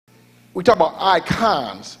we talk about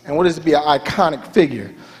icons and what is to be an iconic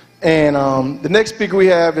figure. And the next speaker we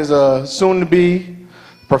have is a soon-to-be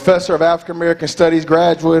professor of African American Studies,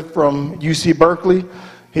 graduate from UC Berkeley.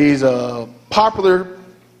 He's a popular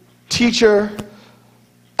teacher,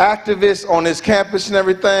 activist on his campus and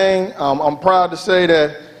everything. I'm proud to say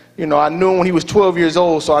that, you know, I knew him when he was 12 years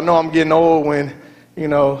old, so I know I'm getting old when, you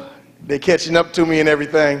know, they're catching up to me and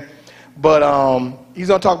everything. But he's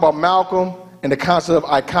going to talk about Malcolm and the concept of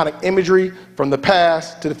iconic imagery from the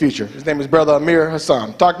past to the future. His name is Brother Amir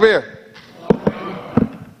Hassan. Takbir.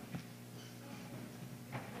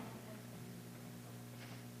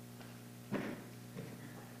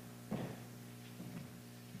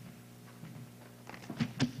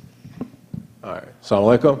 All right.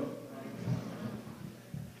 Assalamu alaikum.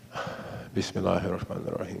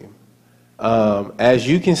 Bismillahirrahmanirrahim. As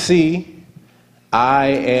you can see, I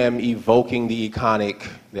am evoking the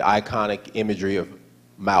iconic imagery of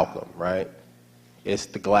Malcolm, right? It's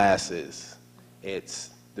the glasses, it's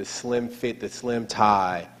the slim fit, the slim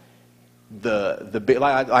tie, like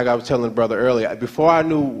I was telling the brother earlier, before I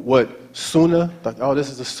knew what Sunnah, like, oh, this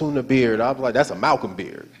is a Sunnah beard, I was like, that's a Malcolm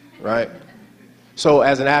beard, right? So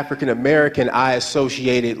as an African American, I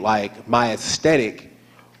associated like my aesthetic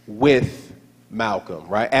with Malcolm,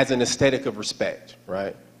 right? As an aesthetic of respect,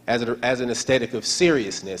 right? As an aesthetic of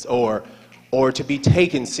seriousness or to be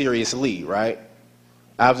taken seriously, right?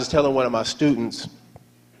 I was just telling one of my students,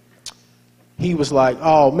 he was like,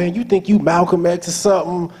 oh man, you think you Malcolm X or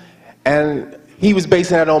something? And he was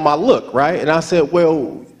basing that on my look, right? And I said,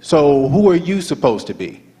 well, so who are you supposed to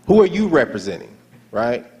be? Who are you representing,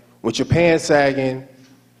 right? With your pants sagging,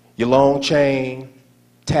 your long chain,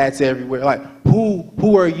 tats everywhere, like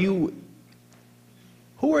who are you?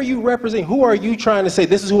 Who are you representing? Who are you trying to say,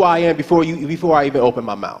 this is who I am before I even open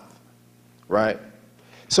my mouth, right?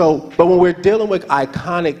 So, but when we're dealing with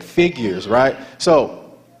iconic figures, right?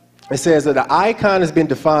 So, it says that an icon has been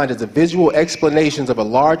defined as the visual explanations of a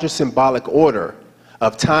larger symbolic order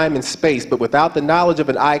of time and space, but without the knowledge of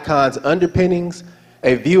an icon's underpinnings,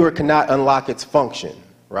 a viewer cannot unlock its function,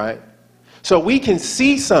 right? So we can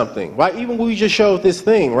see something, right? Even when we just showed this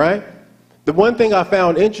thing, right? The one thing I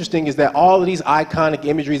found interesting is that all of these iconic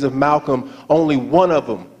imageries of Malcolm, only one of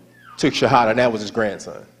them took Shahada, and that was his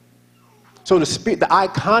grandson. So the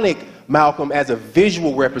iconic Malcolm as a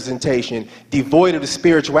visual representation, devoid of the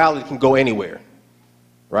spirituality, can go anywhere,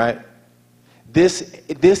 right? This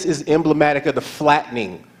is emblematic of the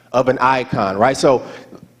flattening of an icon, right? So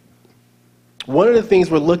one of the things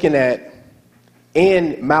we're looking at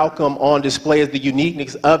in Malcolm on display is the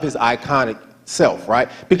uniqueness of his iconic self, right?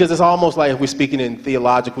 Because it's almost like, if we're speaking in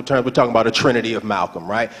theological terms, we're talking about a trinity of Malcolm,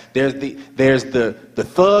 right? There's the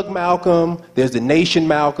thug Malcolm, there's the nation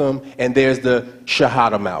Malcolm, and there's the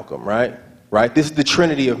Shahada Malcolm, right? Right? This is the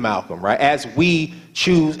trinity of Malcolm, right? As we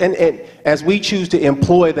choose, and as we choose to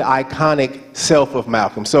employ the iconic self of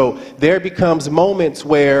Malcolm. So there becomes moments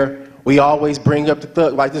where we always bring up the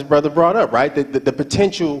thug, like this brother brought up, right? The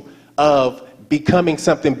potential of becoming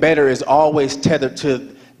something better is always tethered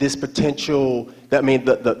to this potential,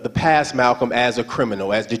 the past Malcolm as a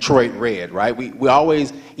criminal, as Detroit Red, right? We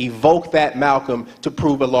always evoke that Malcolm to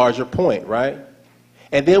prove a larger point, right?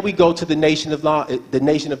 And then we go to the Nation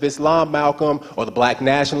of Islam Malcolm, or the Black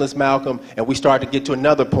Nationalist Malcolm, and we start to get to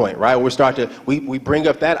another point, right? We bring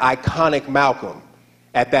up that iconic Malcolm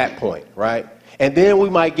at that point, right? And then we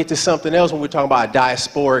might get to something else when we're talking about a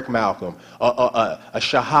diasporic Malcolm, a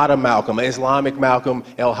Shahada Malcolm, an Islamic Malcolm,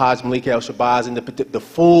 El-Hajj Malik El-Shabazz, and the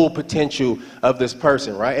full potential of this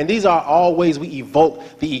person, right? And these are all ways we evoke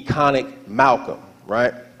the iconic Malcolm,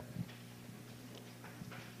 right?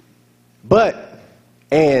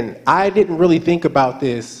 And I didn't really think about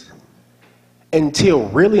this until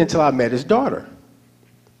I met his daughter.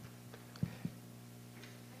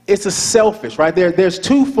 It's a selfish, right? There's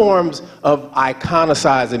two forms of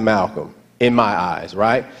iconicizing Malcolm in my eyes,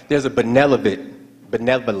 right? There's a benevolent,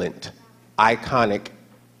 iconic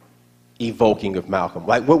evoking of Malcolm.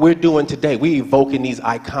 Like what we're doing today, we're evoking these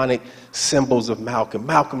iconic symbols of Malcolm.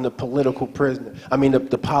 Malcolm, the political prisoner. I mean,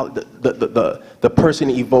 the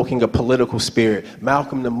person evoking a political spirit.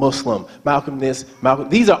 Malcolm, the Muslim. Malcolm this, Malcolm.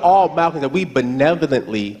 These are all Malcolms that we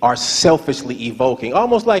benevolently are selfishly evoking.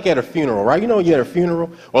 Almost like at a funeral, right? You know, you're at a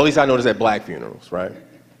funeral, or at least I notice at black funerals, right?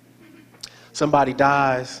 Somebody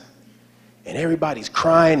dies, and everybody's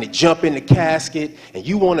crying to jump in the casket, and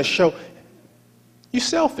you want to show. You're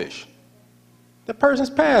selfish. The person's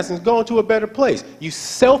passed and is going to a better place. You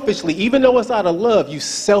selfishly, even though it's out of love, you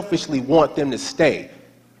selfishly want them to stay,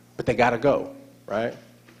 but they got to go, right?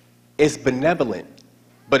 It's benevolent,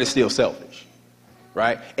 but it's still selfish.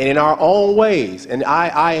 right? And in our own ways, and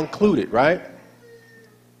I included, right?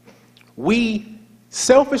 We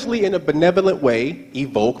selfishly, in a benevolent way,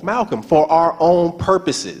 evoke Malcolm for our own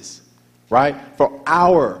purposes, right? For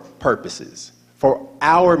our purposes, for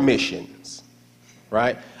our missions,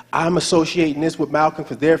 right? I'm associating this with Malcolm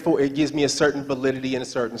because therefore it gives me a certain validity in a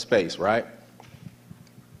certain space, right?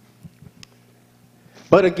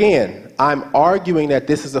 But again, I'm arguing that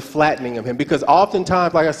this is a flattening of him because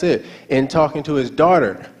oftentimes, like I said, in talking to his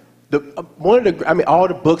daughter, all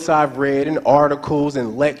the books I've read and articles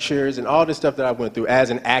and lectures and all this stuff that I went through as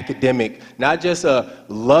an academic, not just a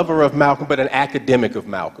lover of Malcolm, but an academic of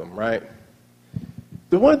Malcolm, right?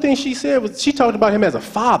 The one thing she said was she talked about him as a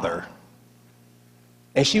father.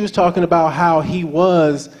 And she was talking about how he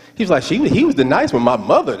was like, he was the nice one. My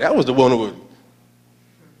mother, that was the one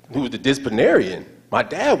who was the disciplinarian. My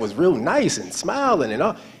dad was real nice and smiling and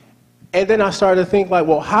all. And then I started to think like,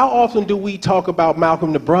 well, how often do we talk about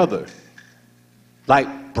Malcolm the brother? Like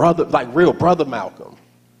real brother Malcolm,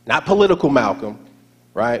 not political Malcolm,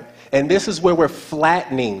 right? And this is where we're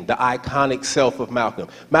flattening the iconic self of Malcolm.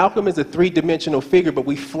 Malcolm is a three-dimensional figure, but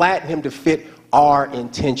we flatten him to fit our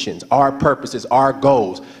intentions, our purposes, our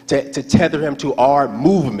goals, to tether him to our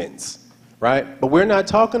movements, right? But we're not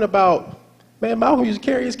talking about, man, Malcolm used to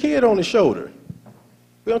carry his kid on his shoulder.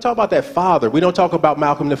 We don't talk about that father. We don't talk about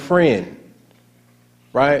Malcolm the friend,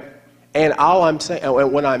 right? And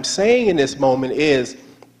what I'm saying in this moment is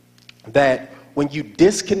that when you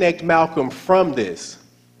disconnect Malcolm from this,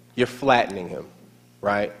 you're flattening him,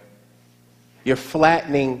 right? You're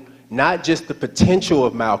flattening not just the potential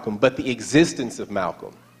of Malcolm, but the existence of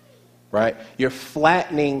Malcolm, right? You're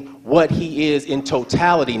flattening what he is in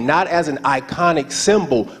totality, not as an iconic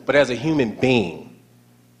symbol, but as a human being.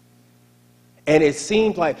 And it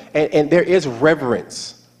seems like, and there is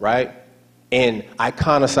reverence, right, in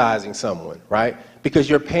iconicizing someone, right? Because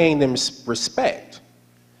you're paying them respect.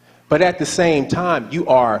 But at the same time, you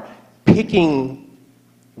are picking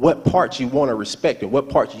what parts you want to respect and what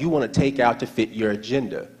parts you want to take out to fit your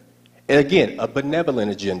agenda. And again, a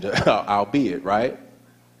benevolent agenda, albeit, right?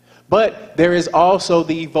 But there is also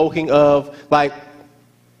the evoking of, like,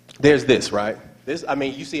 there's this, right? This, I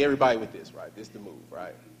mean, you see everybody with this, right? This the move,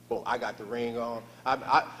 right? Boom, I got the ring on.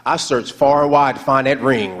 I searched far and wide to find that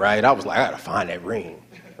ring, right? I was like, I got to find that ring,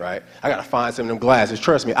 right? I got to find some of them glasses.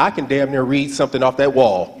 Trust me, I can damn near read something off that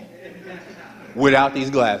wall without these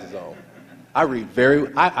glasses on.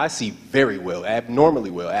 I see very well,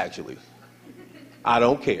 abnormally well, actually. I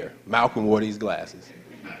don't care. Malcolm wore these glasses,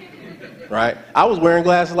 right? I was wearing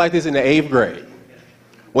glasses like this in the 8th grade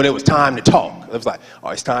when it was time to talk. It was like, oh,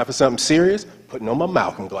 it's time for something serious? Putting on my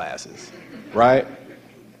Malcolm glasses, right?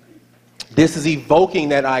 This is evoking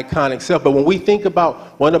that iconic self. But when we think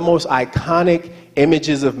about one of the most iconic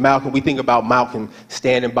images of Malcolm, we think about Malcolm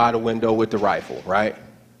standing by the window with the rifle, right?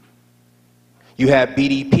 You have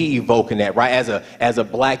BDP evoking that, right? As a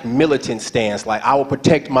black militant stance, like I will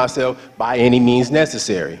protect myself by any means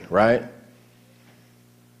necessary, right?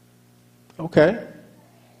 Okay.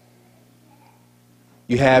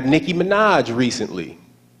 You have Nicki Minaj recently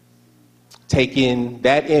taking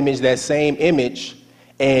that image, that same image,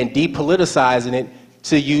 and depoliticizing it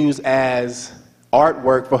to use as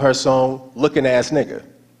artwork for her song, Looking Ass Nigga,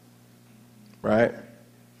 right?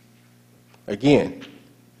 Again,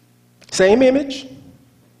 same image,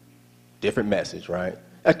 different message, right?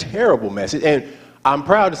 A terrible message. And I'm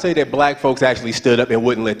proud to say that black folks actually stood up and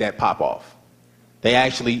wouldn't let that pop off. They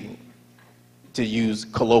actually, to use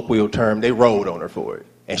colloquial term, they rolled on her for it.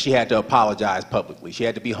 And she had to apologize publicly. She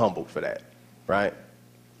had to be humbled for that, right?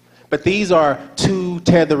 But these are two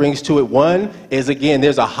tetherings to it. One is, again,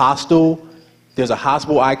 there's a hostile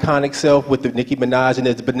iconic self with the Nicki Minaj, and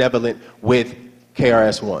there's the benevolent with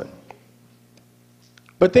KRS-One.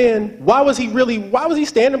 But then, why was he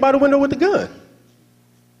standing by the window with the gun?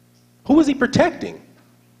 Who was he protecting?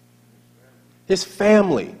 His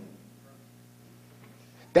family.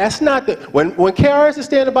 That's not the, when KRS is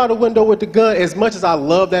standing by the window with the gun, as much as I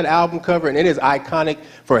love that album cover and it is iconic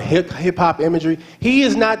for hip hop imagery, he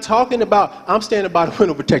is not talking about, I'm standing by the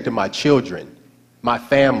window protecting my children, my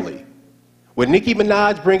family. When Nicki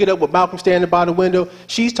Minaj bring it up with Malcolm standing by the window,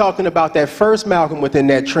 she's talking about that first Malcolm within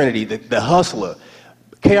that trinity, the hustler.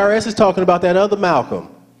 KRS is talking about that other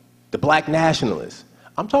Malcolm, the black nationalist.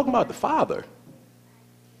 I'm talking about the father.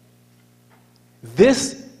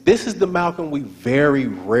 This is the Malcolm we very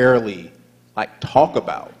rarely talk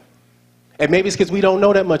about. And maybe it's because we don't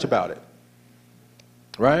know that much about it,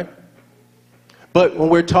 right? But when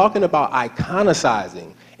we're talking about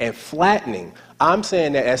iconicizing and flattening, I'm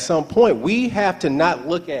saying that at some point we have to not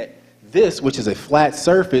look at this, which is a flat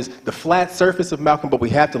surface, the flat surface of Malcolm, but we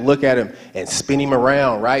have to look at him and spin him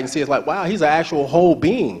around, right? And see, it's like, wow, he's an actual whole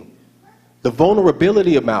being. The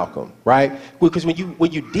vulnerability of Malcolm, right? Because when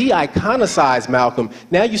you de-iconicize Malcolm,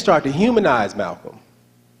 now you start to humanize Malcolm.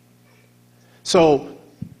 So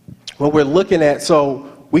when we're looking at,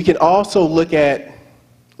 so we can also look at,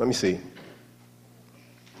 let me see.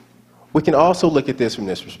 We can also look at this from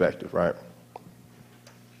this perspective, right?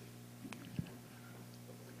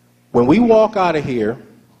 When we walk out of here,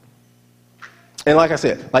 and like I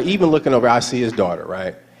said, like even looking over, I see his daughter,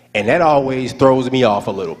 right? And that always throws me off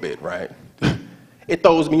a little bit, right? It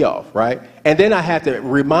throws me off, right? And then I have to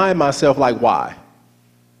remind myself, like, why?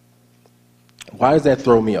 Why does that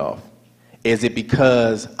throw me off? Is it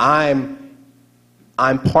because I'm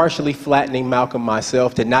partially flattening Malcolm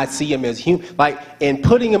myself to not see him as human? Like, in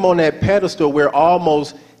putting him on that pedestal, we're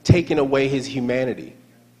almost taking away his humanity.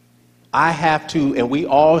 I have to, and we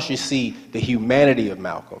all should see the humanity of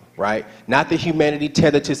Malcolm, right? Not the humanity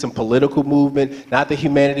tethered to some political movement, not the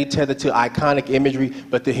humanity tethered to iconic imagery,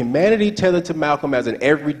 but the humanity tethered to Malcolm as an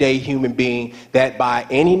everyday human being that by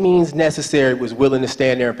any means necessary was willing to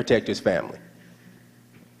stand there and protect his family.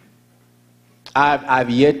 I've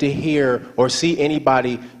yet to hear or see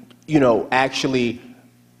anybody, actually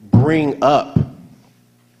bring up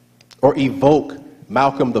or evoke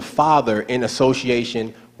Malcolm the father in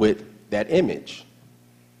association with that image.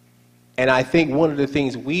 And I think one of the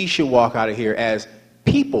things we should walk out of here as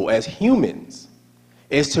people, as humans,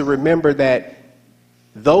 is to remember that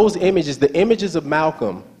those images, the images of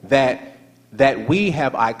Malcolm that we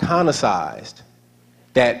have iconicized,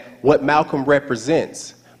 that what Malcolm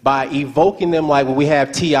represents, by evoking them, like when we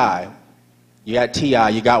have T.I., you got T.I.,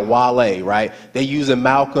 you got Wale, right? They're using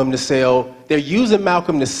Malcolm to sell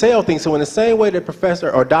things. So in the same way that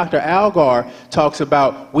Professor or Dr. Algar talks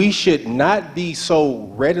about, we should not be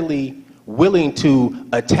so readily willing to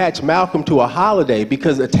attach Malcolm to a holiday,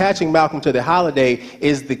 because attaching Malcolm to the holiday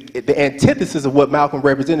is the antithesis of what Malcolm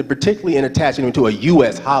represented, particularly in attaching him to a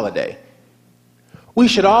U.S. holiday. We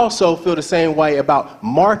should also feel the same way about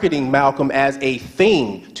marketing Malcolm as a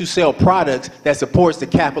thing to sell products that supports the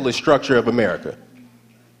capitalist structure of America.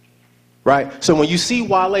 Right? So when you see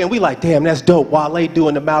Wale, and we like, damn, that's dope, Wale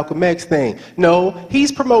doing the Malcolm X thing. No,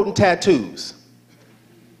 he's promoting tattoos.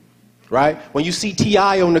 Right? When you see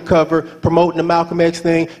T.I. on the cover promoting the Malcolm X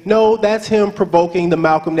thing, no, that's him provoking the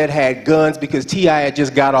Malcolm that had guns because T.I. had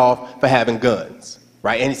just got off for having guns.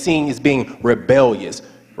 Right? And seen as being rebellious.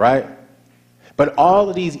 Right? But all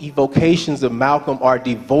of these evocations of Malcolm are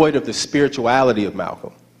devoid of the spirituality of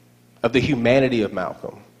Malcolm, of the humanity of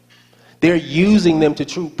Malcolm. They're using them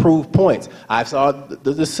to prove points. I saw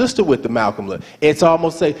the sister with the Malcolm look. It's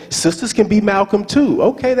almost say, sisters can be Malcolm too.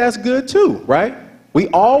 Okay, that's good too, right? We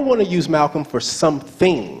all want to use Malcolm for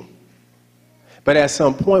something. But at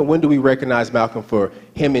some point, when do we recognize Malcolm for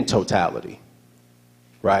him in totality,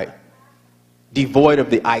 right? Devoid of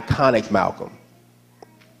the iconic Malcolm.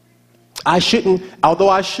 I shouldn't, although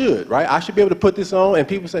I should, right? I should be able to put this on and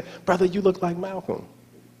people say, brother, you look like Malcolm.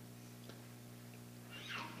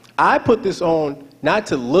 I put this on not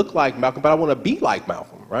to look like Malcolm, but I want to be like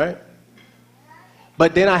Malcolm, right?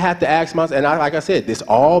 But then I have to ask myself, and like I said, this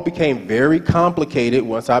all became very complicated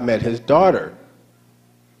once I met his daughter.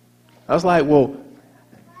 I was like, well,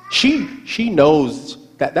 she knows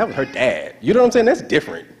that was her dad. You know what I'm saying? That's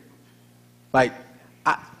different. Like,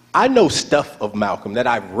 I know stuff of Malcolm that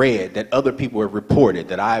I've read, that other people have reported,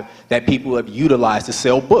 that people have utilized to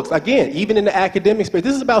sell books. Again, even in the academic space,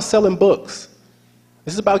 this is about selling books.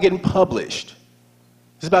 This is about getting published.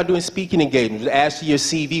 This is about doing speaking engagements, add to your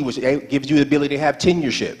CV, which gives you the ability to have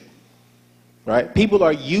tenureship. Right? People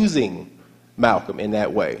are using Malcolm in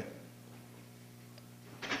that way.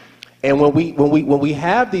 And when we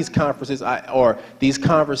have these conferences or these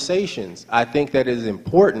conversations, I think that it is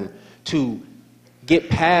important to get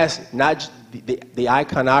past not the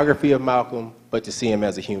iconography of Malcolm, but to see him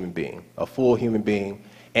as a human being, a full human being,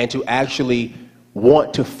 and to actually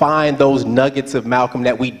want to find those nuggets of Malcolm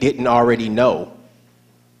that we didn't already know,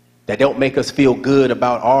 that don't make us feel good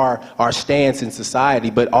about our stance in society,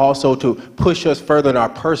 but also to push us further in our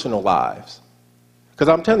personal lives. Because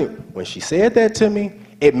I'm telling you, when she said that to me,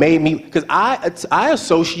 it made me, because I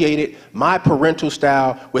associated my parental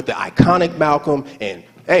style with the iconic Malcolm, and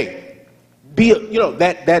hey,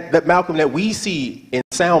 that Malcolm that we see in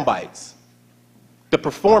sound bites, the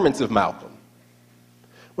performance of Malcolm.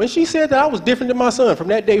 When she said that, I was different than my son from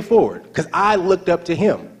that day forward, because I looked up to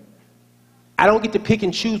him. I don't get to pick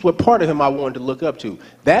and choose what part of him I wanted to look up to.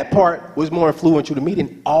 That part was more influential to me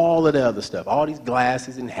than all of the other stuff, all these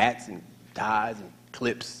glasses and hats and ties and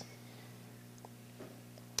clips.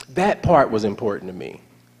 That part was important to me.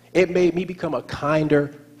 It made me become a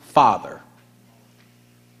kinder father.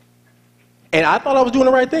 And I thought I was doing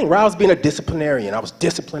the right thing, right? I was being a disciplinarian. I was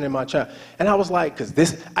disciplining my child. And I was like, because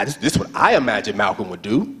this is what I imagined Malcolm would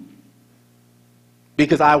do.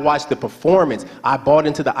 Because I watched the performance. I bought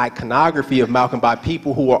into the iconography of Malcolm by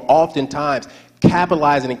people who are oftentimes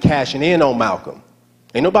capitalizing and cashing in on Malcolm.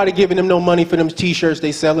 Ain't nobody giving them no money for them t-shirts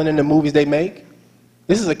they selling in the movies they make.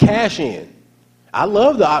 This is a cash in. I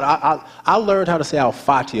learned how to say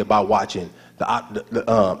al-Fatiha by watching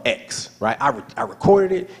the X, right? I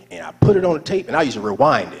recorded it and I put it on a tape and I used to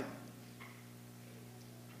rewind it.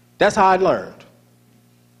 That's how I learned.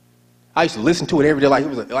 I used to listen to it every day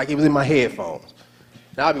like it was in my headphones.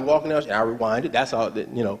 Now I'd be walking down and I rewind it. That's how,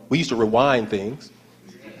 we used to rewind things.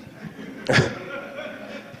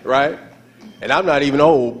 Right? And I'm not even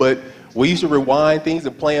old, but we used to rewind things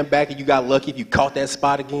and play them back, and you got lucky if you caught that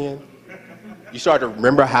spot again. You start to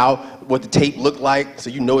remember what the tape looked like, so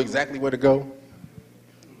you know exactly where to go.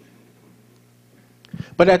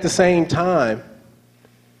 But at the same time,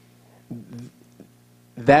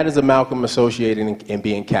 that is a Malcolm associated and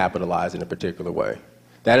being capitalized in a particular way.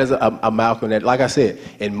 That is a Malcolm that, like I said,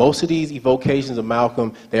 in most of these evocations of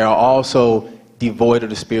Malcolm, they are also devoid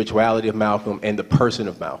of the spirituality of Malcolm and the person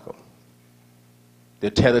of Malcolm. They're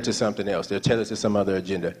tethered to something else. They're tethered to some other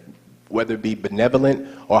agenda, whether it be benevolent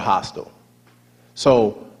or hostile.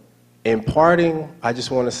 So, in parting, I just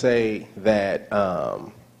want to say that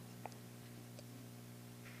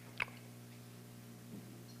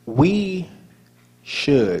we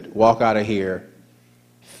should walk out of here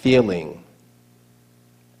feeling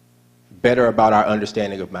better about our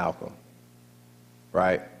understanding of Malcolm,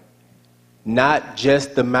 right? Not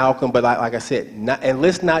just the Malcolm, but like I said, and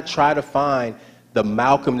let's not try to find the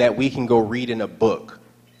Malcolm that we can go read in a book,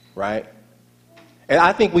 right? And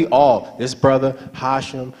I think we all, this brother,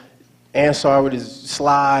 Hashim, Ansar with his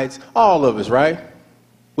slides, all of us, right?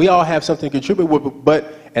 We all have something to contribute with,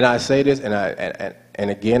 but, and I say this, and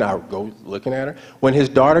again, I go looking at her, when his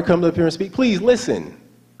daughter comes up here and speaks, please listen.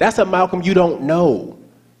 That's a Malcolm you don't know.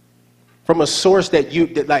 From a source that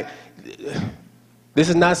this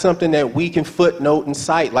is not something that we can footnote and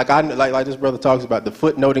cite. Like this brother talks about, the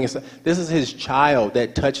footnoting. This is his child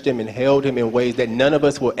that touched him and held him in ways that none of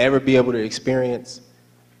us will ever be able to experience,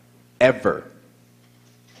 ever.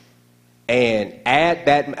 And add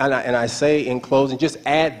that, and I say in closing, just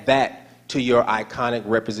add that to your iconic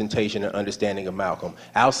representation and understanding of Malcolm.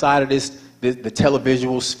 Outside of this, the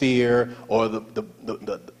televisual sphere or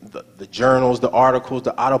the journals, the articles,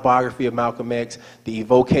 the autobiography of Malcolm X, the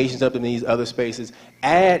evocations of him in these other spaces,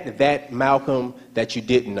 add that Malcolm that you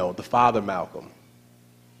didn't know, the father Malcolm,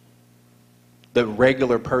 the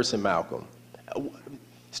regular person Malcolm.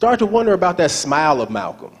 Start to wonder about that smile of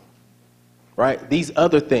Malcolm, right? These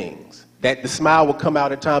other things, that the smile will come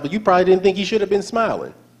out at times, but you probably didn't think he should have been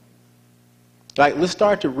smiling. Like, let's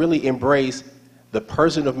start to really embrace the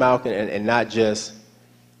person of Malcolm and not just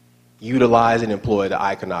utilize and employ the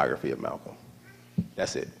iconography of Malcolm.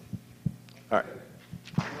 That's it. All right.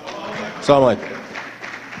 Assalamu alaikum.